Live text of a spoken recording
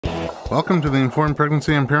Welcome to the Informed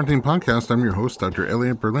Pregnancy and Parenting Podcast. I'm your host, Dr.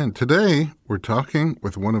 Elliot Berlin. Today, we're talking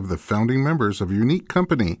with one of the founding members of a unique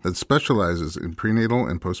company that specializes in prenatal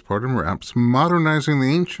and postpartum wraps, modernizing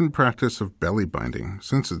the ancient practice of belly binding.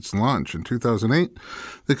 Since its launch in 2008,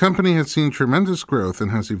 the company has seen tremendous growth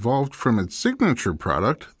and has evolved from its signature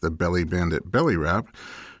product, the Belly Bandit belly wrap,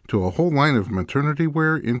 to a whole line of maternity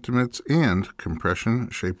wear, intimates, and compression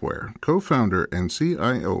shapewear. Co-founder and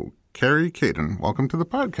CIO Kari Caden, welcome to the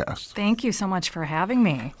podcast. Thank you so much for having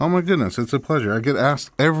me. Oh my goodness, it's a pleasure. I get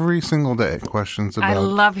asked every single day questions about... I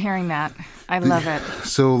love hearing that. I love it.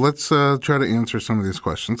 So let's try to answer some of these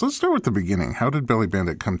questions. Let's start with the beginning. How did Belly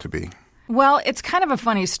Bandit come to be? Well, it's kind of a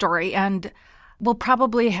funny story, and we'll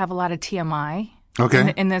probably have a lot of TMI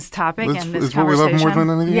in this topic and this it's conversation. What we love more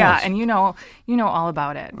than anything else. Yeah, and you know all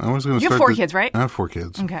about it. I was going to You have 4 kids, right? I have 4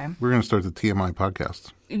 kids. Okay. We're going to start the TMI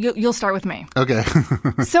podcast. You'll start with me. Okay.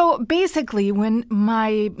 So basically, when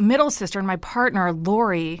my middle sister and my partner,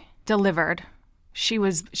 Lori, delivered, she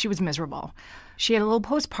was miserable. She had a little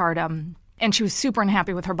postpartum, and she was super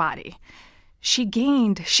unhappy with her body. She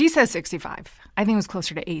says 65. I think it was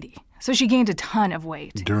closer to 80. So she gained a ton of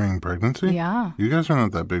weight. During pregnancy? Yeah. You guys are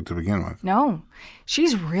not that big to begin with. No.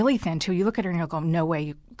 She's really thin, too. You look at her and you'll go, no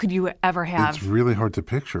way could you ever have. It's really hard to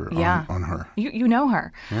picture on her. You know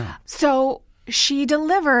her. Yeah. So she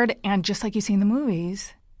delivered, and just like you see in the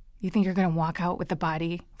movies, you think you're going to walk out with the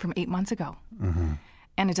body from 8 months ago. Mm-hmm.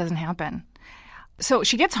 And it doesn't happen. So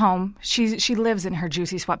she gets home. She lives in her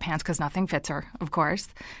juicy sweatpants because nothing fits her, of course.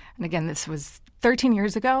 And again, this was 13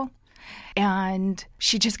 years ago. And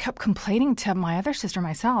she just kept complaining to my other sister,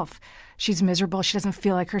 myself. She's miserable. She doesn't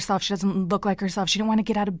feel like herself. She doesn't look like herself. She didn't want to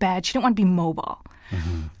get out of bed. She didn't want to be mobile.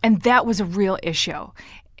 Mm-hmm. And that was a real issue.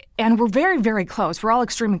 And we're very, very close. We're all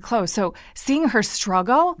extremely close. So seeing her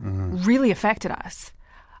struggle really affected us.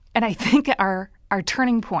 And I think our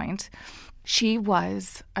turning point, she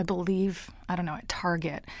was, I believe, at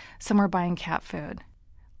Target, somewhere buying cat food,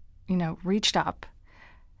 reached up.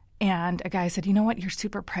 And a guy said, you know what, you're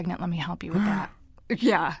super pregnant. Let me help you with that.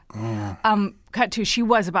 Yeah. Cut to, she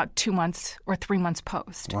was about 2 months or 3 months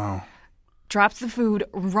post. Wow. Drops the food,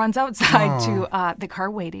 runs outside to the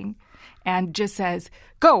car waiting, and just says,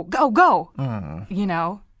 go, go, go, bawling.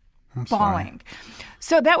 Sorry.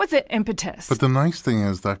 So that was the impetus. But the nice thing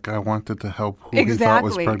is that guy wanted to help who he thought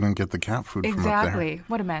was pregnant get the cat food from up there. Exactly.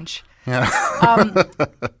 What a mensch. Yeah.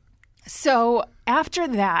 So after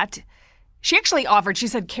that, she actually offered, she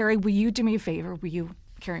said, Kari, will you do me a favor? Will you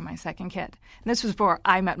carry my second kid? And this was before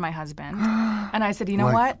I met my husband. And I said, you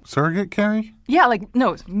know what? Surrogate Kari? Yeah,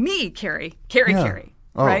 no, me, Kari. Kari,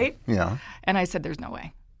 right? Yeah. And I said, there's no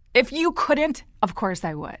way. If you couldn't, of course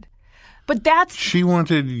I would. But She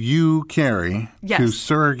wanted you, Kari, to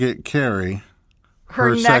surrogate Kari,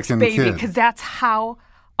 her next second baby, kid. because that's how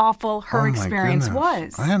awful her experience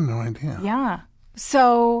was. I had no idea. Yeah.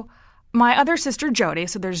 So my other sister, Jody,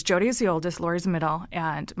 so there's Jody is the oldest, Lori's the middle,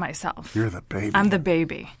 and myself. You're the baby. I'm the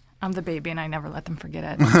baby, and I never let them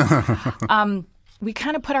forget it. We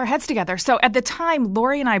kind of put our heads together. So at the time,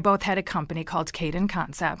 Lori and I both had a company called Caden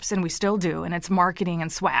Concepts, and we still do, and it's marketing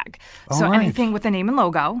and swag. Anything with a name and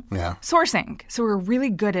logo. Yeah. Sourcing. So we're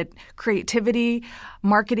really good at creativity,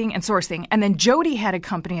 marketing, and sourcing. And then Jody had a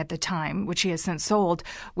company at the time, which she has since sold,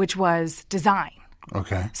 which was design.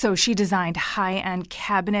 Okay. So she designed high-end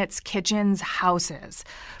cabinets, kitchens, houses.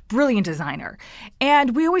 Brilliant designer.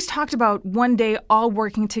 And we always talked about one day all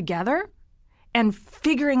working together and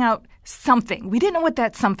figuring out something. We didn't know what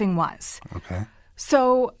that something was. Okay.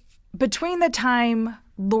 So between the time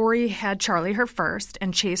Lori had Charlie, her first,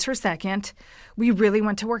 and Chase, her second, we really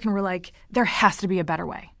went to work and we're like, there has to be a better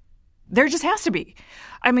way. There just has to be.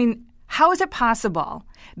 I mean, how is it possible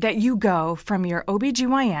that you go from your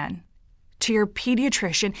OBGYN to your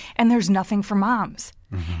pediatrician and there's nothing for moms?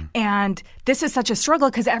 Mm-hmm. And this is such a struggle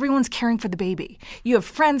because everyone's caring for the baby. You have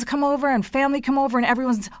friends come over and family come over and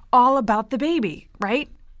everyone's all about the baby, right?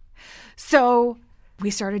 So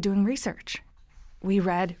we started doing research. We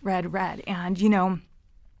read. And,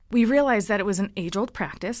 we realized that it was an age-old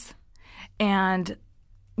practice. And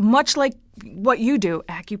much like what you do,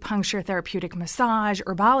 acupuncture, therapeutic massage,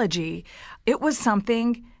 herbology, it was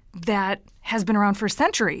something that has been around for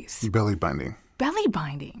centuries. Belly binding.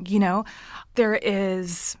 There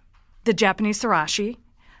is the Japanese sarashi,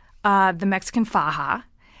 the Mexican faja,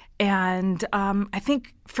 and I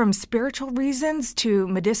think from spiritual reasons to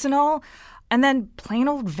medicinal, and then plain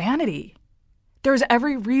old vanity. There's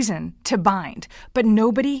every reason to bind, but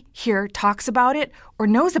nobody here talks about it or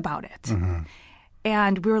knows about it. Mm-hmm.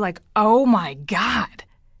 And we were like, oh my God,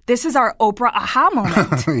 this is our Oprah aha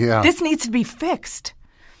moment. Yeah. This needs to be fixed.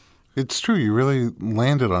 It's true. You really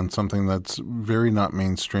landed on something that's very not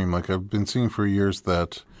mainstream. Like I've been seeing for years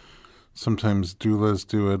that sometimes doulas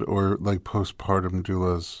do it, or like postpartum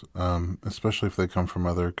doulas, especially if they come from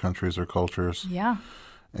other countries or cultures. Yeah.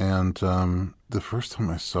 And the first time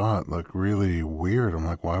I saw it looked really weird. I'm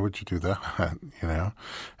like, why would you do that? You know?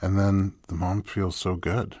 And then the mom feels so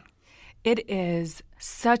good. It is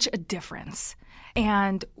such a difference.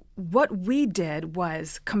 And what we did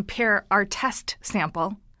was compare our test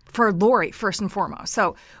sample for Lori, first and foremost.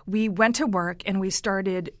 So we went to work and we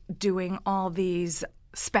started doing all these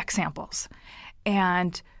spec samples.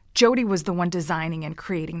 And Jody was the one designing and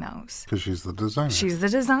creating those. Because she's the designer. She's the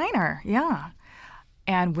designer, yeah.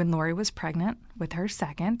 And when Lori was pregnant with her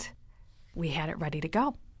second, we had it ready to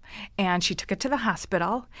go. And she took it to the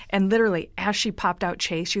hospital. And literally, as she popped out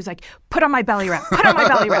Chase, she was like, put on my belly wrap, put on my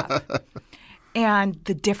belly wrap. And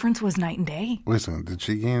the difference was night and day. Wait a second. Did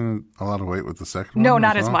she gain a lot of weight with the second one? No,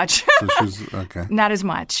 not as much. So she's, okay. Not as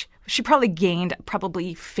much. She probably gained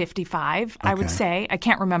 55, I would say. I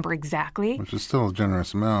can't remember exactly. Which is still a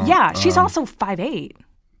generous amount. Yeah, she's also 5'8".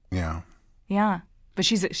 Yeah. Yeah, but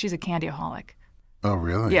she's a candyaholic. Oh,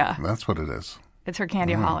 really? Yeah. That's what it is. It's her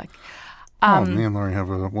candyaholic. Me and Lori have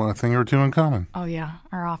a thing or two in common. Oh, yeah.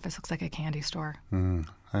 Our office looks like a candy store.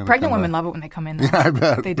 Pregnant women love it when they come in there. Yeah, I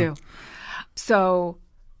bet. They do. So,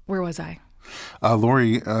 where was I?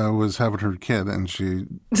 Lori was having her kid, and she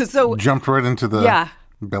jumped right into the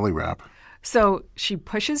belly wrap. So she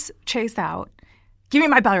pushes Chase out. Give me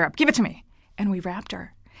my belly wrap. Give it to me. And we wrapped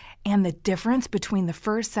her. And the difference between the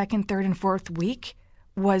first, second, third, and fourth week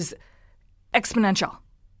was exponential.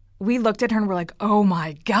 We looked at her and we're like, oh,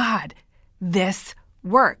 my God, this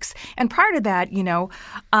works. And prior to that,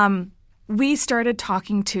 we started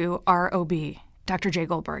talking to our OB, Dr. Jay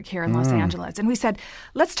Goldberg here in Los Angeles. And we said,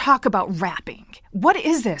 let's talk about wrapping. What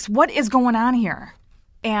is this? What is going on here?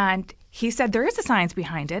 And he said there is a science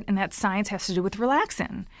behind it, and that science has to do with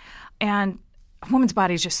relaxin. And a woman's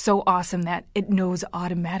body is just so awesome that it knows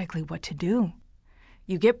automatically what to do.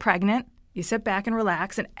 You get pregnant, you sit back and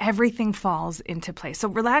relax, and everything falls into place. So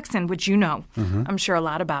relaxin, which I'm sure a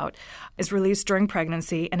lot about, is released during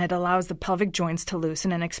pregnancy, and it allows the pelvic joints to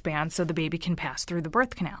loosen and expand so the baby can pass through the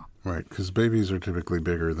birth canal. Right, because babies are typically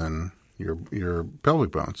bigger than your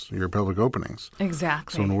pelvic bones, your pelvic openings.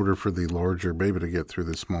 Exactly. So in order for the larger baby to get through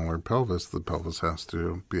the smaller pelvis, the pelvis has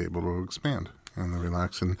to be able to expand. And the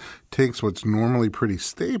relaxin takes what's normally pretty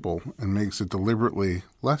stable and makes it deliberately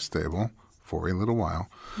less stable for a little while,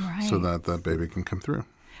 so that that baby can come through.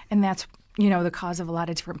 And that's, the cause of a lot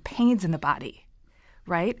of different pains in the body,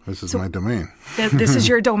 right? This is my domain. This is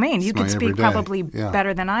your domain. You can speak everyday. probably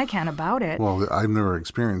better than I can about it. Well, I've never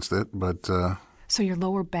experienced it, but... So your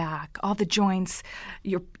lower back, all the joints,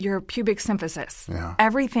 your pubic symphysis,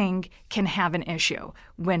 everything can have an issue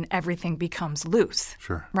when everything becomes loose.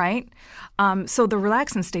 Sure. Right? So the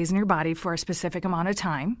relaxin stays in your body for a specific amount of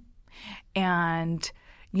time. And,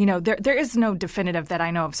 there is no definitive that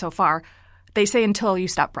I know of so far. They say until you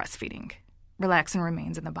stop breastfeeding, relaxin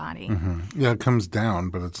remains in the body. Mm-hmm. Yeah, it comes down,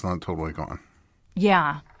 but it's not totally gone.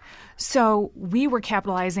 Yeah. So we were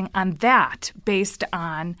capitalizing on that based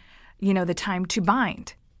on the time to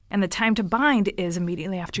bind. And the time to bind is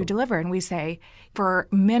immediately after you deliver. And we say for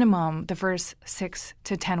minimum the first 6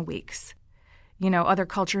 to 10 weeks. Other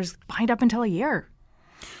cultures bind up until a year.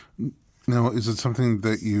 Now, is it something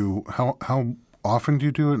that how often do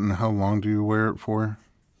you do it and how long do you wear it for?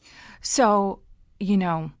 So,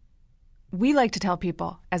 we like to tell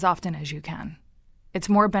people as often as you can. It's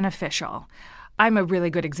more beneficial. I'm a really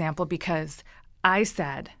good example because I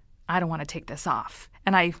said, I don't want to take this off.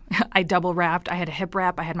 And I double wrapped. I had a hip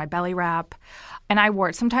wrap. I had my belly wrap. And I wore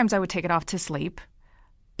it. Sometimes I would take it off to sleep.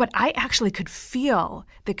 But I actually could feel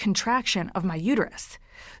the contraction of my uterus.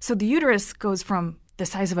 So the uterus goes from the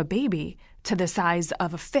size of a baby to the size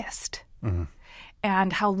of a fist. Mm-hmm.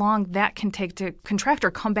 And how long that can take to contract or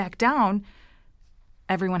come back down,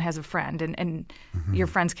 everyone has a friend. And your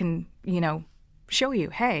friends can, show you,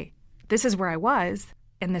 hey, this is where I was.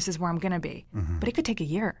 And this is where I'm going to be. Mm-hmm. But it could take a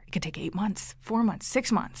year. It could take 8 months, 4 months,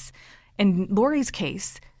 6 months. In Lori's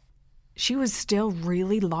case, she was still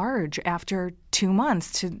really large after 2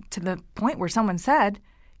 months to the point where someone said,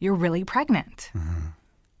 you're really pregnant. Mm-hmm.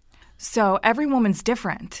 So every woman's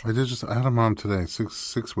different. I had a mom today,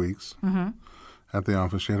 six weeks at the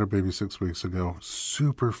office. She had her baby 6 weeks ago.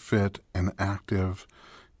 Super fit and active,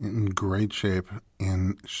 in great shape,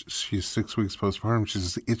 and she's 6 weeks postpartum.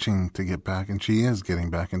 She's itching to get back, and she is getting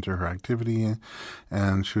back into her activity.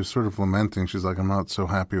 And she was sort of lamenting. She's like, I'm not so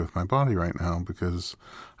happy with my body right now because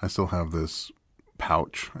I still have this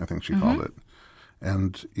pouch, I think she called it.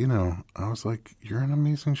 And, I was like, you're in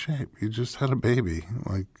amazing shape. You just had a baby.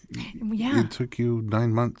 Like, Yeah. it took you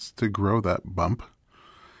 9 months to grow that bump,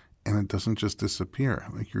 and it doesn't just disappear.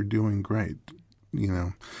 Like, you're doing great,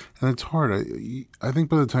 And it's hard. I think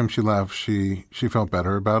by the time she left, she felt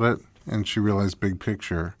better about it, and she realized big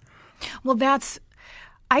picture. Well,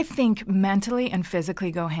 I think mentally and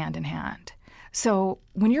physically go hand in hand. So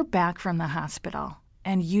when you're back from the hospital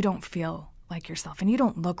and you don't feel like yourself and you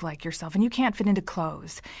don't look like yourself and you can't fit into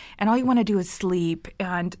clothes and all you want to do is sleep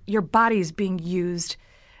and your body's being used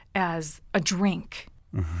as a drink,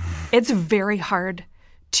 it's very hard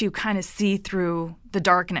to kind of see through the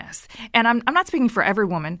darkness. And I'm not speaking for every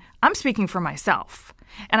woman. I'm speaking for myself.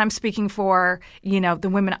 And I'm speaking for, the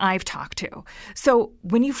women I've talked to. So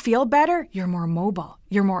when you feel better, you're more mobile,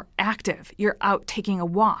 you're more active, you're out taking a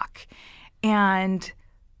walk. And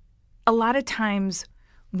a lot of times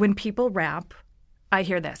when people wrap, I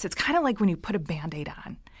hear this. It's kind of like when you put a Band-Aid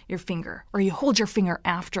on your finger or you hold your finger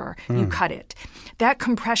after you cut it. That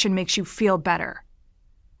compression makes you feel better.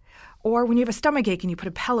 Or when you have a stomach ache and you put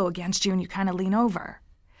a pillow against you and you kind of lean over.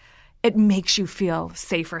 It makes you feel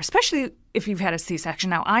safer, especially if you've had a C-section.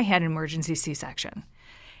 Now, I had an emergency C-section,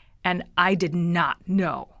 and I did not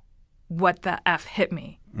know what the F hit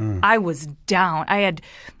me. I was down. I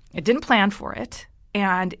didn't plan for it,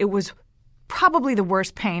 and it was probably the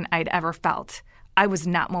worst pain I'd ever felt. I was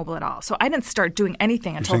not mobile at all. So I didn't start doing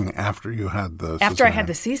anything until... You're saying after you had the After I had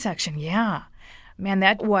the C-section, yeah. Man,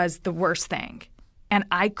 that was the worst thing. And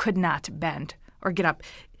I could not bend or get up.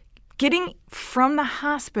 Getting from the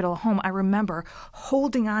hospital home, I remember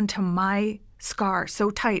holding on to my scar so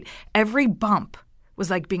tight. Every bump was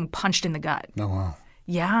like being punched in the gut. Oh, wow.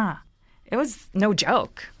 Yeah. It was no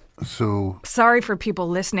joke. So... Sorry for people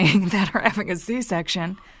listening that are having a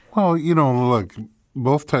C-section. Well, look,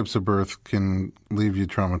 both types of birth can leave you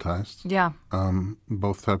traumatized. Yeah.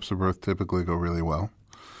 Both types of birth typically go really well.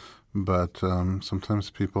 But sometimes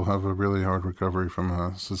people have a really hard recovery from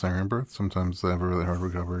a cesarean birth. Sometimes they have a really hard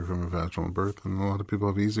recovery from a vaginal birth. And a lot of people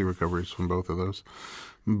have easy recoveries from both of those.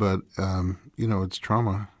 But, it's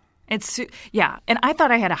trauma. Yeah. And I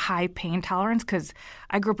thought I had a high pain tolerance because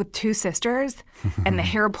I grew up with two sisters and the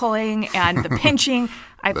hair pulling and the pinching.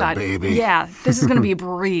 I thought, baby. Yeah, this is going to be a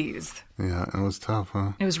breeze. Yeah, it was tough,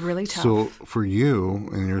 huh? It was really tough. So for you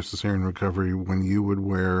in your cesarean recovery, when you would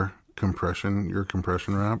wear your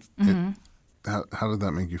compression wrap, how did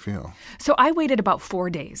that make you feel? So I waited about 4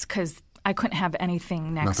 days because I couldn't have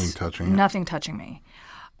anything next. Nothing touching me.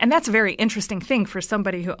 And that's a very interesting thing for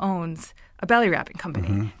somebody who owns a belly wrapping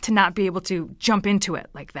company to not be able to jump into it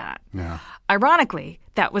like that. Yeah. Ironically,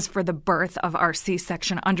 that was for the birth of our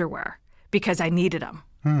C-section underwear because I needed them.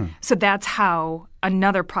 So that's how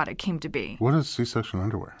another product came to be. What is C-section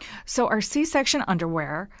underwear? So our C-section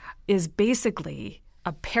underwear is basically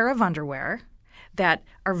a pair of underwear that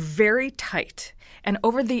are very tight. And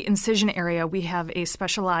over the incision area, we have a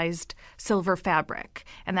specialized silver fabric.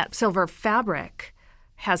 And that silver fabric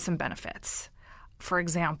has some benefits. For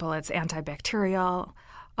example, it's antibacterial,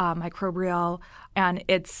 microbial, and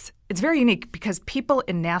it's very unique because people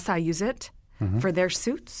in NASA use it for their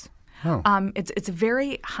suits. Oh. It's a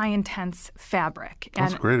very high-intense fabric.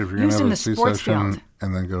 That's and great if you're going to have a sports C-section field.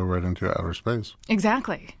 and then go right into outer space.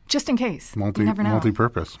 Exactly. Just in case. You never know.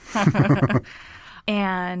 Multi-purpose.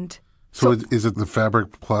 And so is it the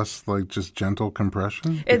fabric plus like just gentle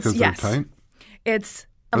compression? Because they're tight?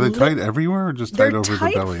 Are they tight everywhere or just tight over the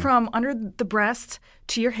belly? They're tight from under the breast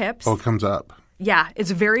to your hips. Oh, it comes up. Yeah, it's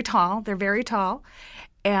very tall. They're very tall.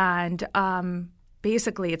 And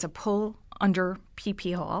basically it's a pull under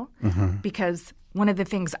pee hole because one of the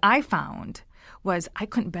things I found was I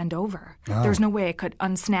couldn't bend over. Oh. There's no way I could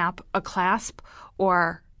unsnap a clasp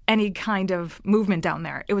or any kind of movement down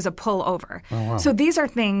there. It was a pull over. Oh, wow. So these are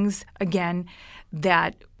things, again,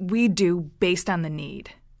 that we do based on the need.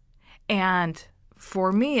 And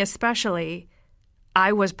for me especially,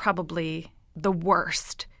 I was probably the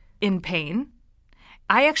worst in pain.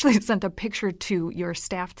 I actually sent a picture to your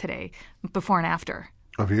staff today, before and after.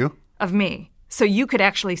 Of you? Of me. So you could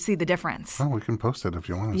actually see the difference. Oh, we can post it if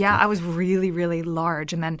you want us Yeah, to. I was really, really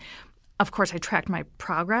large. And then, of course, I tracked my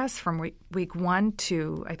progress from week 1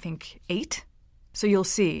 to, I think, 8. So you'll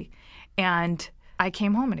see. And I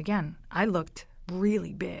came home, and again, I looked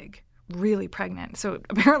really big, really pregnant. So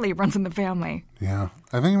apparently it runs in the family. Yeah.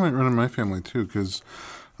 I think it might run in my family, too, because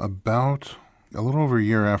about a little over a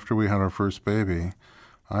year after we had our first baby,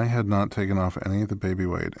 I had not taken off any of the baby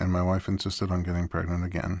weight, and my wife insisted on getting pregnant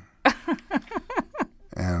again.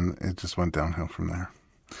 And it just went downhill from there.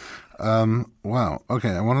 Wow. Okay,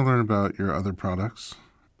 I want to learn about your other products.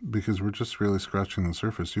 because we're just really scratching the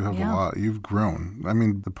surface. You have Yeah. a lot. You've grown. I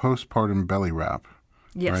mean, the postpartum belly wrap,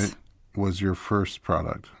 Yes. right, was your first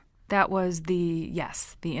product. That was the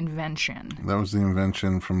invention. That was the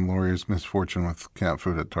invention from Lori's misfortune with cat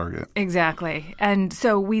food at Target. Exactly. And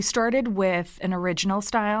so we started with an original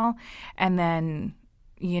style, and then,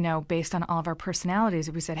 based on all of our personalities,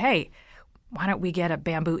 we said, hey, why don't we get a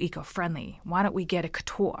bamboo eco-friendly? Why don't we get a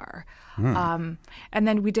couture? And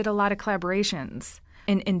then we did a lot of collaborations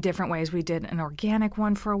in different ways. We did an organic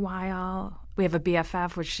one for a while. We have a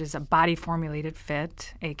BFF, which is a body-formulated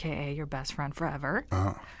fit, a.k.a. your best friend forever.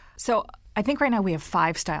 Oh. So I think right now we have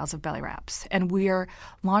 5 styles of belly wraps, and we are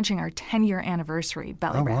launching our 10-year anniversary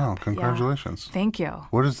belly wrap. Oh, wow. Congratulations. Yeah. Thank you.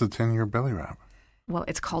 What is the 10-year belly wrap? Well,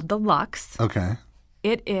 it's called the Luxe. Okay.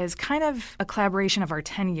 It is kind of a collaboration of our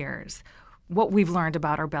 10 years, what we've learned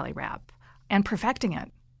about our belly wrap, and perfecting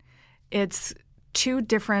it. It's 2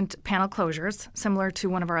 different panel closures, similar to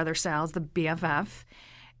one of our other styles, the BFF,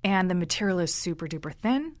 and the material is super duper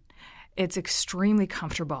thin. It's extremely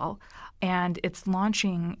comfortable, and it's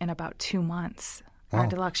launching in about 2 months. Wow. Our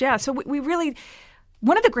Deluxe. Yeah, so we really,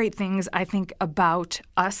 one of the great things I think about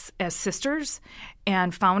us as sisters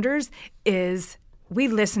and founders is we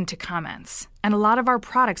listen to comments, and a lot of our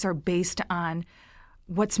products are based on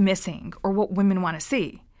what's missing or what women want to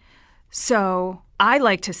see. So I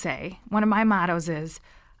like to say, one of my mottos is,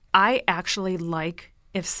 I actually like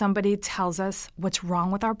if somebody tells us what's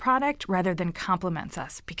wrong with our product rather than compliments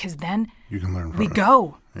us, because then You can learn from we it.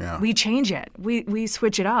 go. Yeah. We change it. We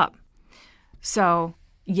switch it up. So,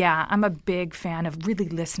 yeah, I'm a big fan of really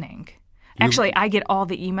listening. Actually, I get all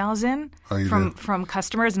the emails in from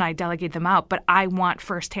customers, and I delegate them out, but I want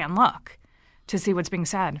firsthand look to see what's being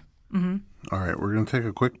said. Mm-hmm. All right, we're going to take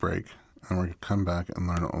a quick break, and we're going to come back and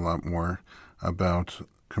learn a lot more about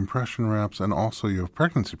compression wraps, and also you have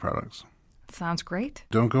pregnancy products. Sounds great.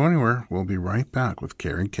 Don't go anywhere. We'll be right back with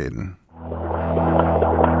Kari Caden.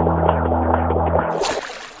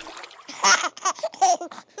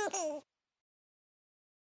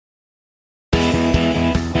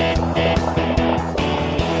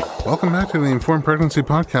 Welcome back to the Informed Pregnancy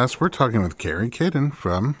Podcast. We're talking with Kari Caden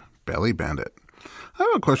from Belly Bandit. I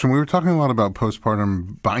have a question. We were talking a lot about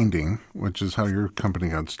postpartum binding, which is how your company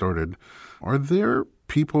got started. Are there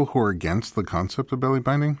people who are against the concept of belly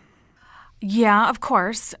binding? Yeah, of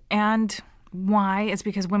course. And why is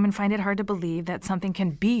because women find it hard to believe that something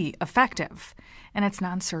can be effective. And it's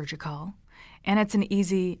non-surgical. And it's an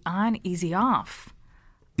easy on, easy off.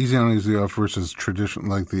 Easy on, easy off versus tradition,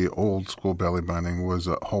 like the old school belly binding was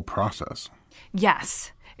a whole process.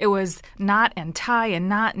 Yes. It was knot and tie and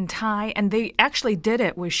knot and tie. And they actually did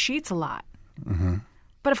it with sheets a lot. Mm-hmm.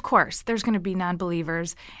 But of course, there's going to be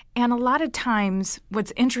non-believers. And a lot of times,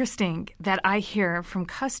 what's interesting that I hear from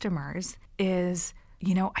customers is,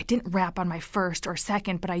 I didn't wrap on my first or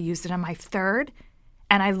second, but I used it on my third,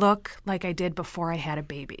 and I look like I did before I had a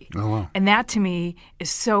baby. Oh, wow. And that, to me, is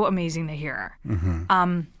so amazing to hear.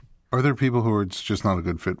 Mm-hmm. Are there people who it's just not a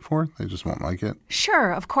good fit for? They just won't like it?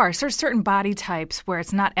 Sure, of course. There's certain body types where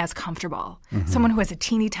it's not as comfortable. Mm-hmm. Someone who has a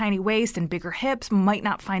teeny tiny waist and bigger hips might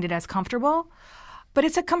not find it as comfortable. But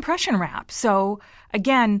it's a compression wrap. So,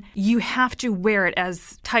 again, you have to wear it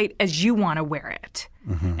as tight as you want to wear it.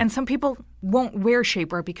 Mm-hmm. And some people won't wear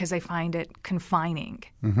shapewear because they find it confining.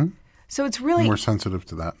 Mm-hmm. So it's really more sensitive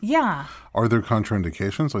to that. Yeah. Are there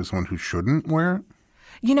contraindications, like someone who shouldn't wear it?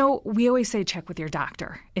 We always say check with your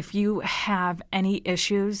doctor. If you have any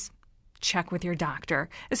issues, check with your doctor,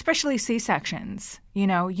 especially C-sections. You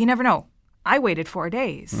never know. I waited 4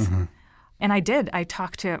 days. Mm-hmm. And I did. I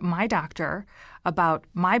talked to my doctor about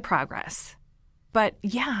my progress. But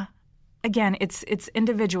yeah, again, it's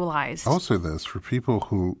individualized. I'll say this. For people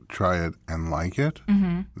who try it and like it,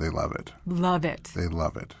 mm-hmm. they love it. Love it. They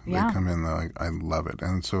love it. Yeah. They come in, they're like, I love it.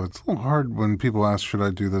 And so it's a little hard when people ask, should I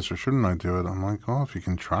do this or shouldn't I do it? I'm like, oh, if you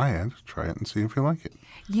can try it and see if you like it.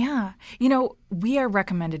 Yeah. We are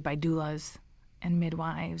recommended by doulas and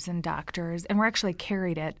midwives and doctors, and we're actually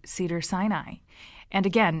carried at Cedars-Sinai. And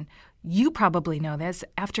again, you probably know this,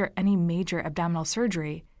 after any major abdominal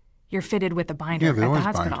surgery, you're fitted with a binder at the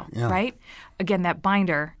hospital, right? Again, that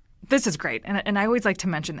binder, this is great. And I always like to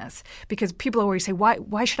mention this because people always say,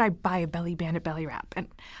 why should I buy a Belly Bandit belly wrap? And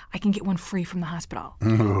I can get one free from the hospital.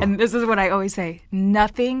 Ooh. And this is what I always say,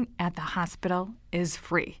 nothing at the hospital is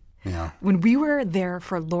free. Yeah. When we were there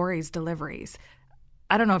for Lori's deliveries,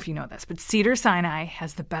 I don't know if you know this, but Cedars-Sinai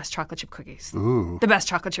has the best chocolate chip cookies. Ooh. The best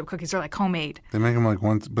chocolate chip cookies. They're like homemade. They make them like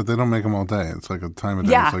once, but they don't make them all day. It's like a time of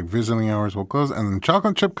day. Yeah. It's like visiting hours will close, and then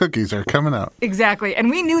chocolate chip cookies are coming out. Exactly. And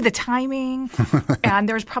we knew the timing, and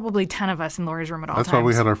there was probably 10 of us in Lori's room at all times. That's why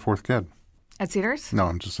we had our 4th kid. At Cedars? No,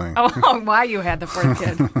 I'm just saying. Oh, why you had the fourth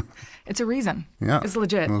kid. It's a reason. Yeah. It's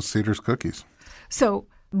legit. Those Cedars cookies. So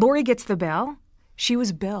Lori gets the bill. She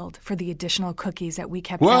was billed for the additional cookies that we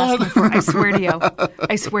kept asking for. I swear to you.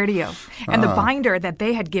 I swear to you. And the binder that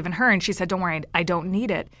they had given her, and she said, don't worry, I don't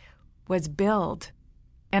need it, was billed.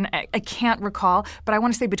 And I can't recall, but I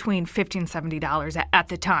want to say between $50 and $70 at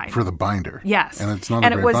the time. For the binder? Yes. And it's not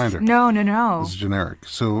a great binder? No. It's generic.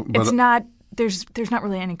 So, but it's not, there's not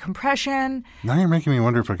really any compression. Now you're making me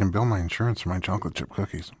wonder if I can bill my insurance for my chocolate chip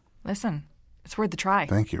cookies. Listen, it's worth a try.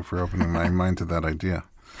 Thank you for opening my mind to that idea.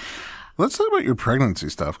 Let's talk about your pregnancy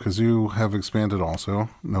stuff, because you have expanded also,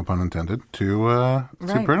 no pun intended, to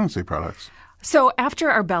pregnancy products. So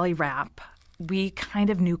after our belly wrap, we kind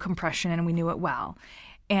of knew compression and we knew it well.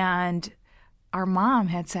 And our mom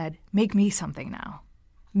had said, make me something now.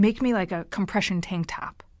 Make me like a compression tank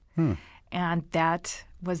top. And that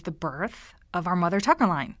was the birth of our Mother Tucker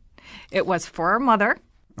line. It was for our mother.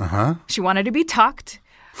 She wanted to be tucked.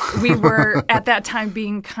 We were at that time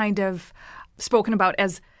being kind of spoken about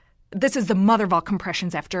as this is the mother of all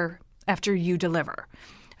compressions after you deliver.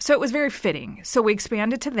 So it was very fitting. So we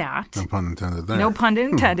expanded to that. No pun intended there. No pun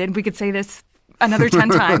intended. We could say this another 10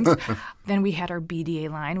 times. Then we had our BDA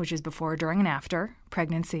line, which is before, during, and after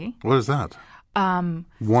pregnancy. What is that?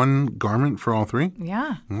 One garment for all three?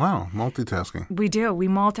 Yeah. Wow, multitasking. We do. We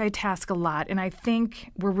multitask a lot, and I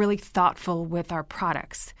think we're really thoughtful with our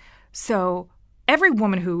products. So every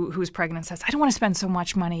woman who's pregnant says, I don't want to spend so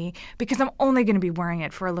much money because I'm only going to be wearing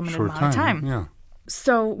it for a limited amount of time. Yeah.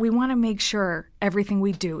 So we want to make sure everything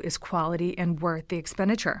we do is quality and worth the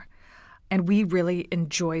expenditure. And we really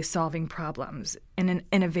enjoy solving problems in an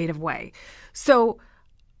innovative way. So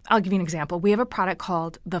I'll give you an example. We have a product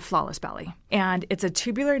called the Flawless Belly, and it's a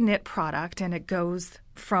tubular knit product, and it goes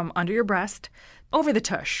from under your breast over the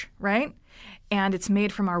tush, right? And it's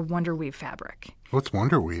made from our Wonder Weave fabric. What's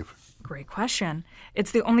Wonder Weave? Great question.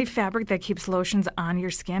 It's the only fabric that keeps lotions on your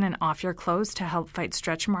skin and off your clothes to help fight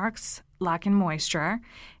stretch marks, lock in moisture,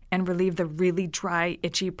 and relieve the really dry,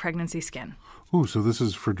 itchy pregnancy skin. Ooh, so this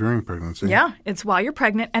is for during pregnancy. Yeah, it's while you're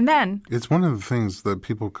pregnant, and then... It's one of the things that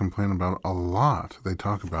people complain about a lot. They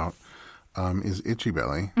talk about is itchy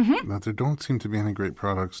belly. That there don't seem to be any great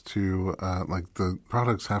products to, like the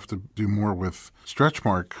products have to do more with stretch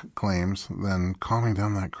mark claims than calming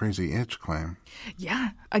down that crazy itch claim.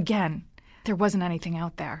 Yeah, again, there wasn't anything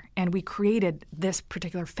out there. And we created this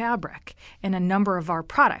particular fabric in a number of our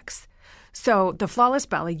products. So the Flawless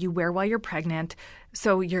Belly you wear while you're pregnant,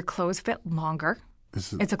 so your clothes fit longer.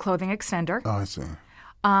 It's a clothing extender. Oh, I see.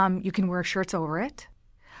 You can wear shirts over it.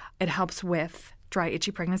 It helps with dry,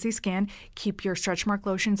 itchy pregnancy skin. Keep your stretch mark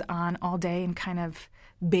lotions on all day and kind of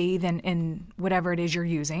bathe in whatever it is you're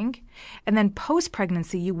using. And then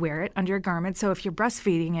post-pregnancy, you wear it under your garment. So if you're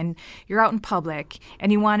breastfeeding and you're out in public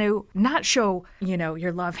and you want to not show,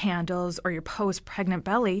 your love handles or your post-pregnant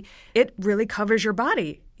belly, it really covers your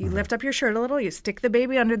body. You lift up your shirt a little, you stick the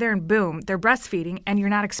baby under there, and boom, they're breastfeeding, and you're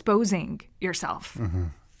not exposing yourself.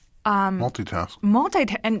 Multitask.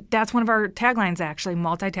 And that's one of our taglines, actually,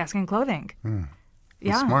 multitasking clothing.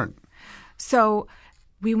 That's smart. So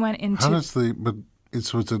we went into... How does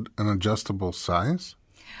so it's an adjustable size?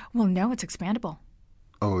 Well, no, it's expandable.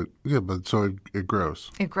 Oh, yeah, but so it grows.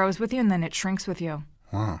 It grows with you, and then it shrinks with you.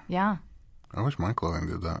 Wow. Yeah. I wish my clothing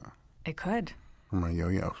did that. It could. For my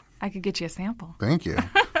yo-yos. I could get you a sample. Thank you.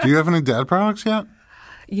 Do you have any dad products yet?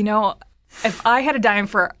 If I had a dime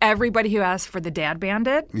for everybody who asked for the Dad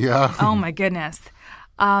Bandit, yeah. Oh my goodness.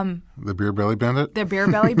 The Beer Belly Bandit? The Beer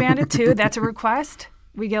Belly Bandit, too. That's a request.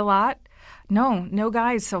 We get a lot. No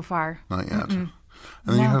guys so far. Not yet. And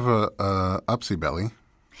then you have a Upsy Belly.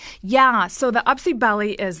 Yeah, so the Upsy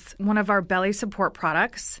Belly is one of our belly support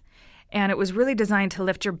products, and it was really designed to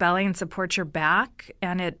lift your belly and support your back,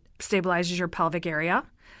 and it stabilizes your pelvic area,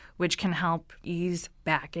 which can help ease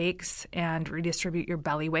backaches and redistribute your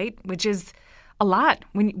belly weight, which is a lot.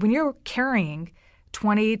 When you're carrying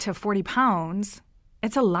 20 to 40 pounds,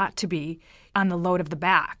 it's a lot to be on the load of the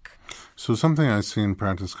back. So something I see in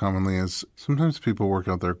practice commonly is sometimes people work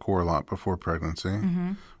out their core a lot before pregnancy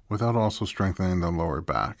without also strengthening the lower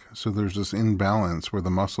back. So there's this imbalance where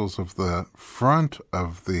the muscles of the front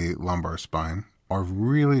of the lumbar spine are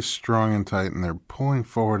really strong and tight, and they're pulling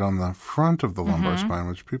forward on the front of the lumbar spine,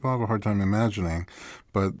 which people have a hard time imagining.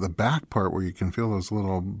 But the back part where you can feel those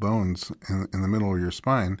little bones in the middle of your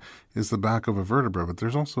spine is the back of a vertebra. But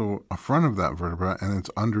there's also a front of that vertebra, and it's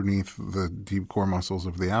underneath the deep core muscles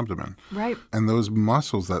of the abdomen. Right. And those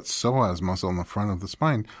muscles, that psoas muscle in the front of the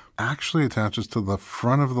spine, actually attaches to the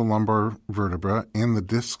front of the lumbar vertebra and the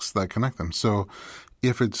discs that connect them. So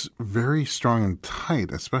If it's very strong and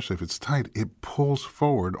tight, especially if it's tight, it pulls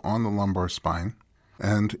forward on the lumbar spine.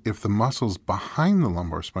 And if the muscles behind the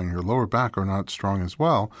lumbar spine, your lower back, are not strong as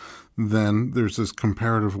well, then there's this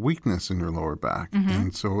comparative weakness in your lower back.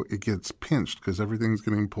 And so it gets pinched because everything's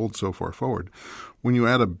getting pulled so far forward. When you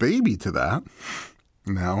add a baby to that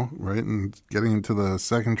now, right, and getting into the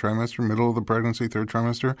second trimester, middle of the pregnancy, third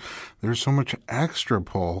trimester, there's so much extra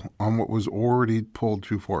pull on what was already pulled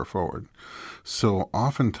too far forward. So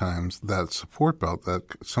oftentimes that support belt, that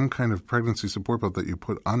some kind of pregnancy support belt that you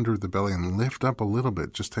put under the belly and lift up a little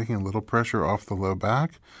bit, just taking a little pressure off the low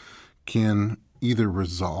back, can either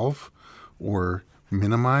resolve or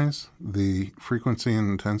minimize the frequency and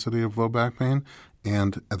intensity of low back pain.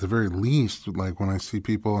 And at the very least, like when I see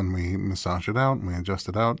people and we massage it out and we adjust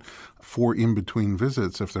it out for in-between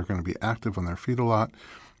visits, if they're going to be active on their feet a lot,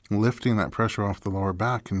 lifting that pressure off the lower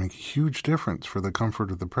back can make a huge difference for the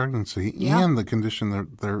comfort of the pregnancy and the condition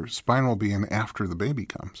that their spine will be in after the baby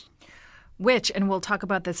comes. Which, and we'll talk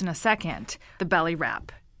about this in a second, the belly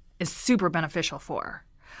wrap is super beneficial for.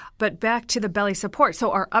 But back to the belly support.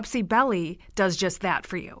 So our Upsy Belly does just that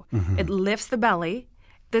for you. It lifts the belly.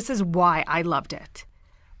 This is why I loved it.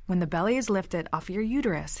 When the belly is lifted off your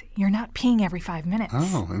uterus, you're not peeing every 5 minutes.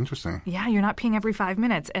 Oh, interesting. Yeah, you're not peeing every 5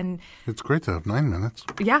 minutes. And it's great to have 9 minutes.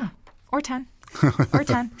 Yeah, or 10. Or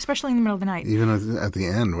 10, especially in the middle of the night. Even at the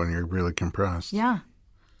end when you're really compressed. Yeah.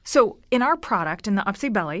 So in our product, in the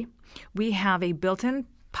Upsy Belly, we have a built-in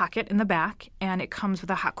pocket in the back, and it comes with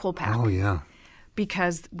a hot cold pack. Oh, yeah.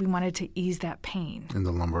 Because we wanted to ease that pain. In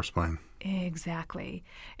the lumbar spine. Exactly.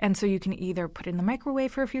 And so you can either put it in the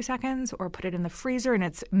microwave for a few seconds or put it in the freezer, and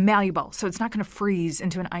it's malleable. So it's not going to freeze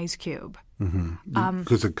into an ice cube.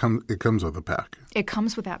 Because it comes with a pack. It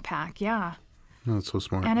comes with that pack, yeah. No, that's so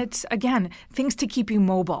smart. And it's, again, things to keep you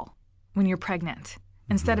mobile when you're pregnant.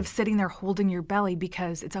 Instead of sitting there holding your belly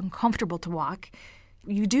because it's uncomfortable to walk,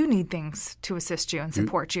 you do need things to assist you and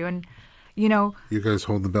support you. And, you know. You guys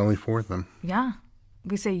hold the belly for them. Yeah.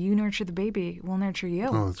 We say you nurture the baby, we'll nurture you.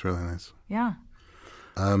 Oh, that's really nice. Yeah.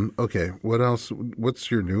 Okay, what else? What's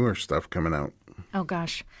your newer stuff coming out? Oh,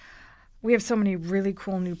 gosh. We have so many really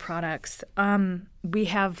cool new products. We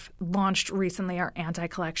have launched recently our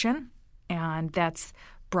anti-collection, and that's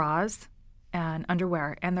bras and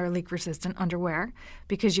underwear, and they're leak-resistant underwear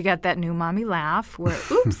because you got that new mommy laugh where,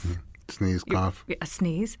 oops. Sneeze, cough. A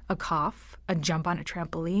sneeze, a cough, a jump on a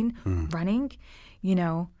trampoline, running. You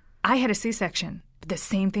know, I had a C-section. The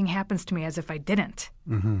same thing happens to me as if I didn't.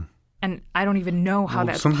 And I don't even know how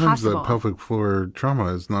that's sometimes possible. Sometimes the pelvic floor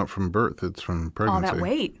trauma is not from birth, it's from pregnancy. All that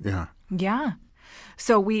weight. Yeah. Yeah.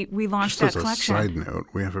 So we launched that collection. Just as a side note,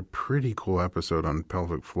 we have a pretty cool episode on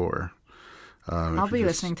pelvic floor. I'll be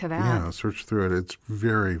listening to that. Yeah, search through it. It's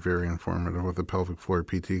very, very informative with the pelvic floor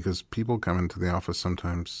PT because people come into the office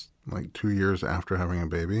sometimes like 2 years after having a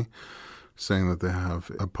baby saying that they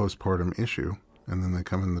have a postpartum issue. And then they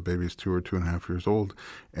come in, the baby's 2 or 2.5 years old,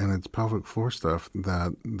 and it's pelvic floor stuff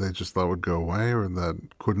that they just thought would go away or that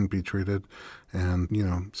couldn't be treated. And, you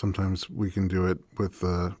know, sometimes we can do it with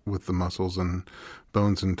the muscles and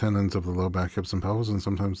bones and tendons of the low back, hips, and pelvis, and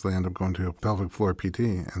sometimes they end up going to a pelvic floor PT,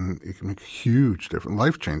 and it can make a huge difference,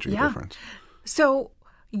 life-changing difference. So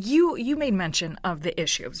you made mention of the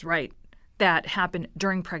issues, right, that happen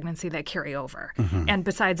during pregnancy that carry over. And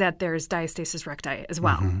besides that, there's diastasis recti as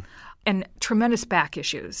well. And tremendous back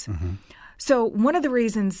issues. So one of the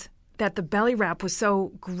reasons that the belly wrap was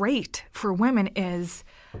so great for women is,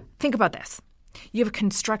 think about this. You have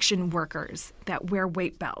construction workers that wear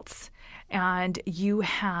weight belts, and you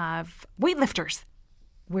have weightlifters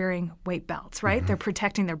wearing weight belts, right? They're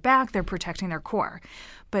protecting their back, they're protecting their core.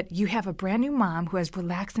 But you have a brand new mom who has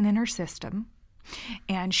relaxin in her system,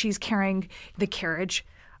 and she's carrying the carriage,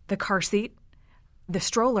 the car seat, the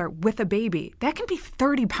stroller with a baby. That can be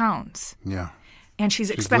 30 pounds. Yeah. And she's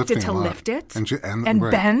expected to lift it and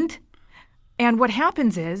right. bend. And what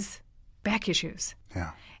happens is back issues.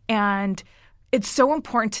 Yeah. And it's so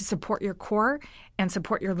important to support your core and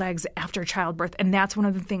support your legs after childbirth. And that's one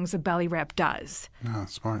of the things the belly wrap does. Yeah,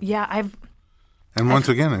 smart. Yeah, once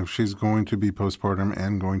again, if she's going to be postpartum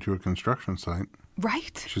and going to a construction site.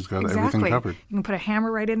 Right. She's got everything covered. You can put a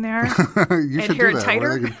hammer right in there. You should do that. Tighter.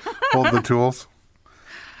 Where they can hold the tools.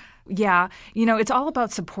 Yeah. You know, it's all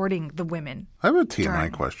about supporting the women. I have a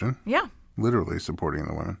TMI question. Yeah. Literally supporting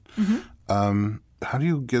the women. How do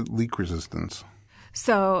you get leak resistance?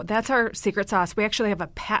 So that's our secret sauce. We actually have a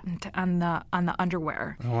patent on the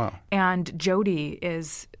underwear. Oh, wow. And Jody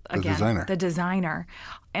is, again, the designer.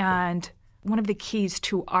 And one of the keys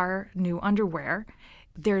to our new underwear,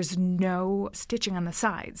 there's no stitching on the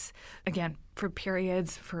sides. Again, for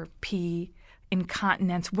periods, for pee,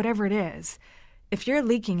 incontinence, whatever it is, if you're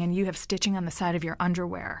leaking and you have stitching on the side of your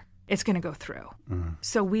underwear, it's going to go through.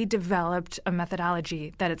 So we developed a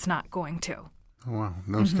methodology that it's not going to. Oh, wow.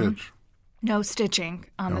 No stitch. No stitching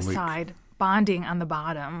on the leak. side, bonding on the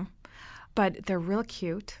bottom. But they're real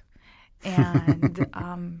cute, and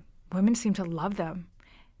women seem to love them.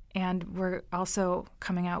 And we're also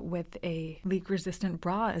coming out with a leak-resistant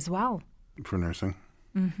bra as well. For nursing.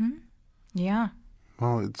 Yeah.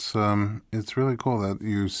 Well, it's really cool that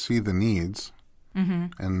you see the needs,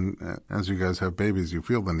 and as you guys have babies, you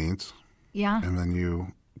feel the needs. Yeah. And then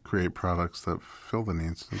you create products that fill the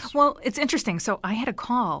needs. Well, it's interesting. So I had a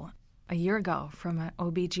call a year ago from an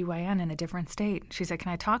OBGYN in a different state. She said,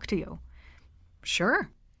 "Can I talk to you?" Sure.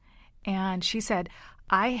 And she said,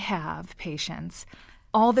 "I have patients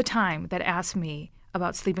all the time that ask me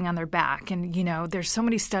about sleeping on their back. And, you know, there's so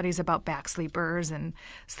many studies about back sleepers and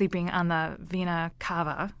sleeping on the vena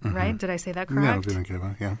cava, right? Did I say that correct? Yeah, vena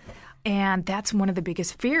cava, yeah. And that's one of the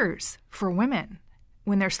biggest fears for women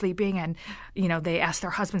when they're sleeping and, you know, they ask their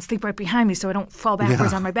husband, sleep right behind me so I don't fall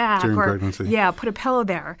backwards on my back. During or pregnancy. Yeah, put a pillow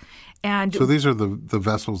there. And so these are the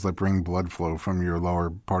vessels that bring blood flow from your lower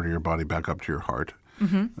part of your body back up to your heart.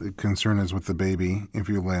 The concern is with the baby, if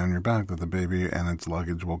you lay on your back, that the baby and its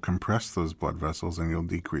luggage will compress those blood vessels and you'll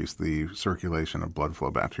decrease the circulation of blood flow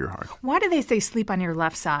back to your heart. Why do they say sleep on your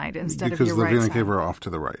left side instead of your right side? Because the vena cava are off to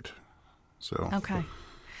the right. So Okay.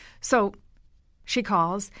 So she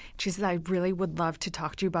calls. She says, "I really would love to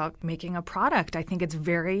talk to you about making a product. I think it's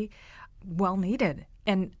very well needed."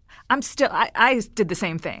 And I did the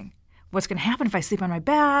same thing. What's going to happen if I sleep on my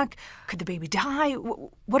back? Could the baby die?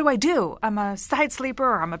 What do I do? I'm a side sleeper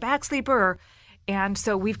or I'm a back sleeper. And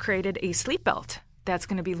so we've created a sleep belt that's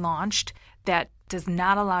going to be launched that does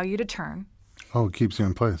not allow you to turn. Oh, it keeps you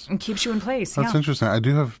in place. And keeps you in place, That's interesting. I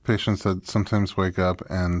do have patients that sometimes wake up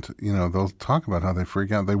and, you know, they'll talk about how they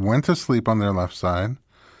freak out. They went to sleep on their left side.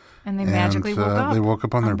 And they magically woke up. They woke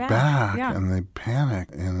up on their back yeah. and they panic.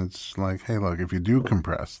 And it's like, hey, look, if you do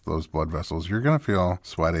compress those blood vessels, you're going to feel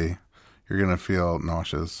sweaty. You're going to feel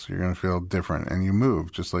nauseous. You're going to feel different. And you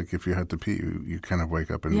move. Just like if you had to pee, you kind of wake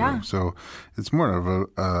up and move. So it's more of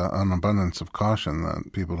an abundance of caution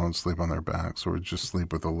that people don't sleep on their backs or just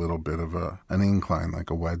sleep with a little bit of an incline, like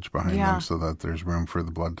a wedge behind them so that there's room for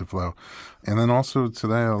the blood to flow. And then also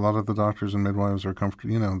today, a lot of the doctors and midwives are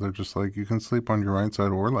comfortable. You know, they're just like, you can sleep on your right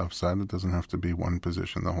side or left side. It doesn't have to be one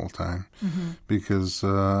position the whole time. Because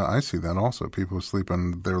I see that also. People who sleep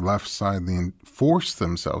on their left side, they force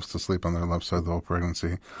themselves to sleep on their left side the whole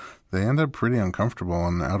pregnancy, they end up pretty uncomfortable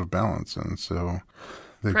and out of balance. And so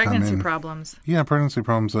they pregnancy come in, problems. Yeah, pregnancy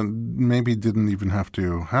problems that maybe didn't even have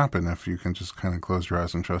to happen if you can just kind of close your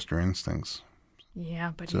eyes and trust your instincts.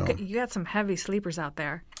 Yeah, but you got some heavy sleepers out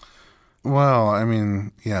there. Well, I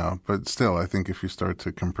mean, yeah, but still, I think if you start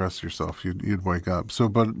to compress yourself, you'd wake up. So,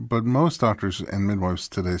 but most doctors and midwives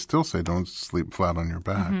today still say don't sleep flat on your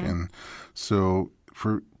back. And so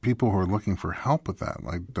for people who are looking for help with that,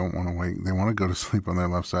 like don't want to wake, they want to go to sleep on their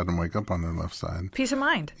left side and wake up on their left side. Peace of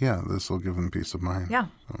mind. Yeah, this will give them peace of mind. Yeah.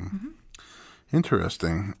 So,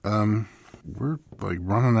 interesting. We're like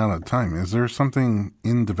running out of time. Is there something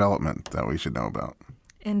in development that we should know about?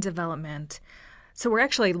 In development. So we're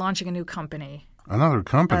actually launching a new company. Another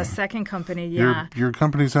company? A second company, yeah. Your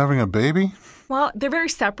company's having a baby? Well, they're very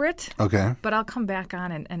separate. Okay. But I'll come back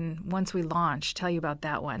on and once we launch, tell you about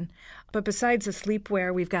that one. But besides the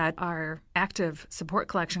sleepwear, we've got our active support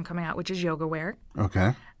collection coming out, which is yoga wear.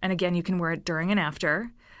 Okay. And again, you can wear it during and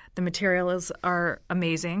after. The materials are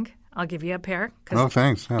amazing. I'll give you a pair. Oh,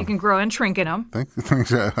 thanks. Yeah. You can grow and shrink in them.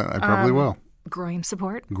 Thanks. I probably will. Groin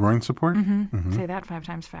support. Groin support? Say that 5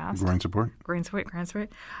 times fast. Groin support. Groin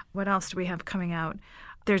support. What else do we have coming out?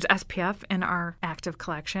 There's SPF in our active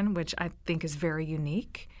collection, which I think is very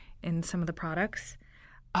unique in some of the products.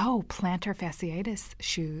 Oh, plantar fasciitis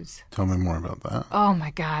shoes. Tell me more about that. Oh,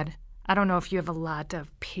 my God. I don't know if you have a lot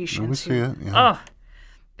of patients. No, we see it, yeah. Oh,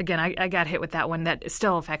 again, I got hit with that one. That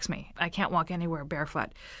still affects me. I can't walk anywhere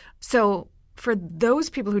barefoot. So for those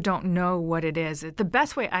people who don't know what it is, the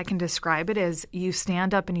best way I can describe it is you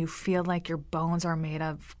stand up and you feel like your bones are made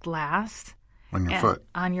of glass. On your foot.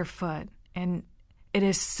 On your foot. And it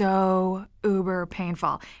is so uber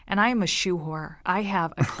painful. And I am a shoe whore. I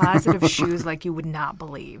have a closet of shoes like you would not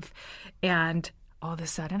believe. And all of a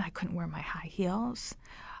sudden, I couldn't wear my high heels.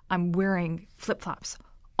 I'm wearing flip-flops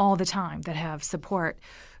all the time that have support.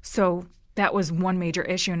 So that was one major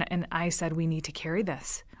issue. And I said, we need to carry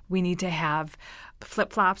this. We need to have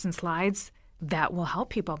flip-flops and slides that will help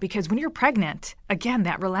people. Because when you're pregnant, again,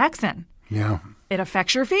 that relaxin'. Yeah. It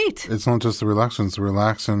affects your feet. It's not just the relaxin', it's the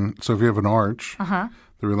relaxin'. So if you have an arch,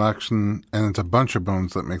 The relaxin, and it's a bunch of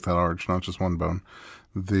bones that make that arch, not just one bone.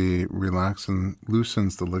 The relaxin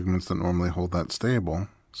loosens the ligaments that normally hold that stable,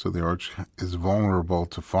 so the arch is vulnerable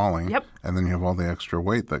to falling. Yep. And then you have all the extra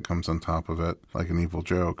weight that comes on top of it, like an evil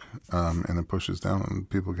joke, and it pushes down, and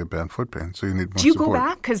people get bad foot pain. So you need more support. Do you go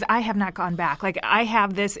back? Because I have not gone back. Like, I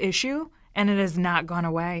have this issue, and it has not gone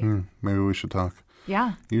away. Maybe we should talk.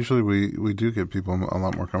 Yeah. Usually we do get people a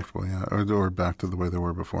lot more comfortable, yeah, or back to the way they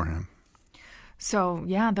were beforehand. So,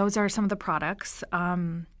 yeah, those are some of the products.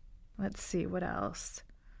 Let's see, what else?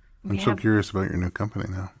 I'm so curious about your new company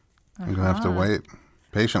now. I'm going to have to wait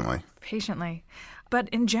patiently. Patiently. But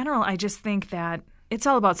in general, I just think that it's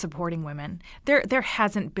all about supporting women. There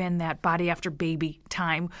hasn't been that body after baby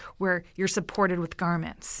time where you're supported with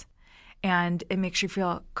garments and it makes you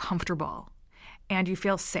feel comfortable and you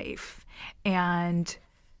feel safe. And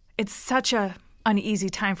it's such a uneasy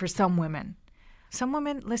time for some women. Some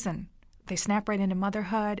women, listen, they snap right into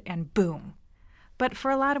motherhood and boom. But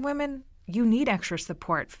for a lot of women, you need extra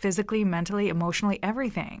support physically, mentally, emotionally,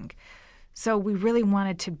 everything. So we really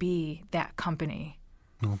wanted to be that company.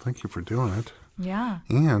 Well, thank you for doing it. Yeah.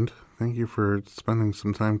 And thank you for spending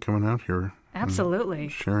some time coming out here. Absolutely.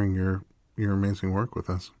 And sharing your amazing work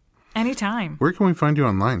with us. Anytime. Where can we find you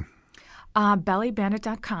online?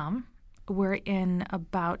 Bellybandit.com. We're in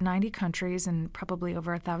about 90 countries and probably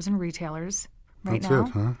over 1,000 retailers right now. That's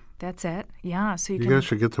it, huh? That's it. Yeah. So you guys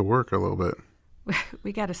should get to work a little bit.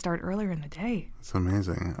 We got to start earlier in the day. It's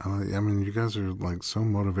amazing. I mean, you guys are like so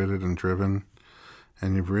motivated and driven,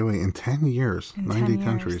 and you've really, in 10 years, 90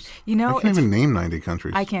 countries. You know, I can't even name 90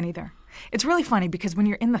 countries. I can't either. It's really funny because when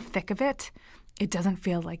you're in the thick of it, it doesn't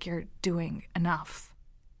feel like you're doing enough.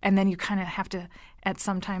 And then you kind of have to, at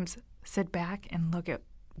sometimes, sit back and look at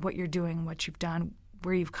what you're doing, what you've done,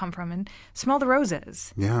 where you've come from, and smell the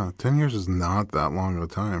roses. Yeah, 10 years is not that long of a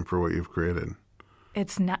time for what you've created.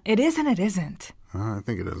 It's not. It is and it isn't. I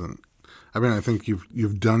think it isn't. I mean, I think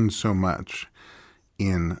you've done so much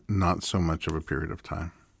in not so much of a period of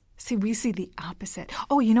time. See, we see the opposite.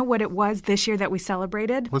 Oh, you know what it was this year that we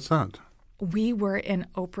celebrated? What's that? We were in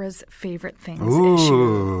Oprah's Favorite Things Ooh,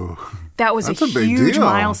 issue. That was a huge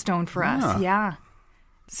milestone for us. Yeah.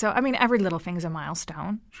 So, I mean, every little thing's a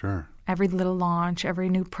milestone. Sure. Every little launch, every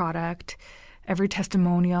new product, every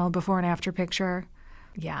testimonial, before and after picture.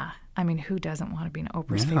 Yeah. I mean, who doesn't want to be in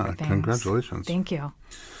Oprah's Favorite Things? Congratulations. Thank you.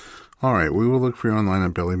 All right. We will look for you online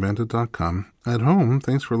at bellybandit.com. At home,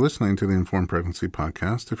 thanks for listening to the Informed Pregnancy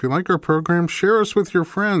Podcast. If you like our program, share us with your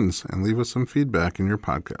friends and leave us some feedback in your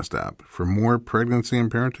podcast app. For more pregnancy and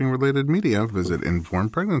parenting-related media, visit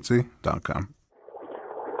informedpregnancy.com.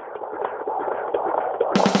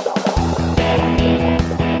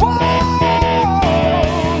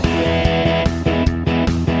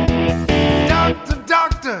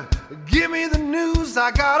 Doctor, give me the news.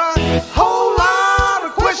 I got a whole lot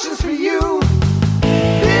of questions for you.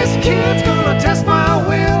 This kid's gonna test my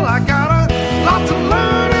will. I got a lot to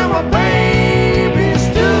learn, and my baby's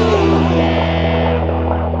due.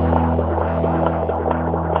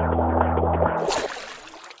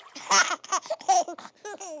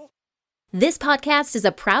 This podcast is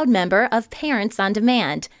a proud member of Parents on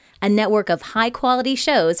Demand, a network of high-quality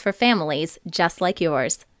shows for families just like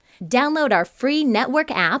yours. Download our free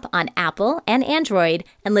network app on Apple and Android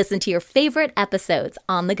and listen to your favorite episodes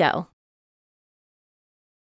on the go.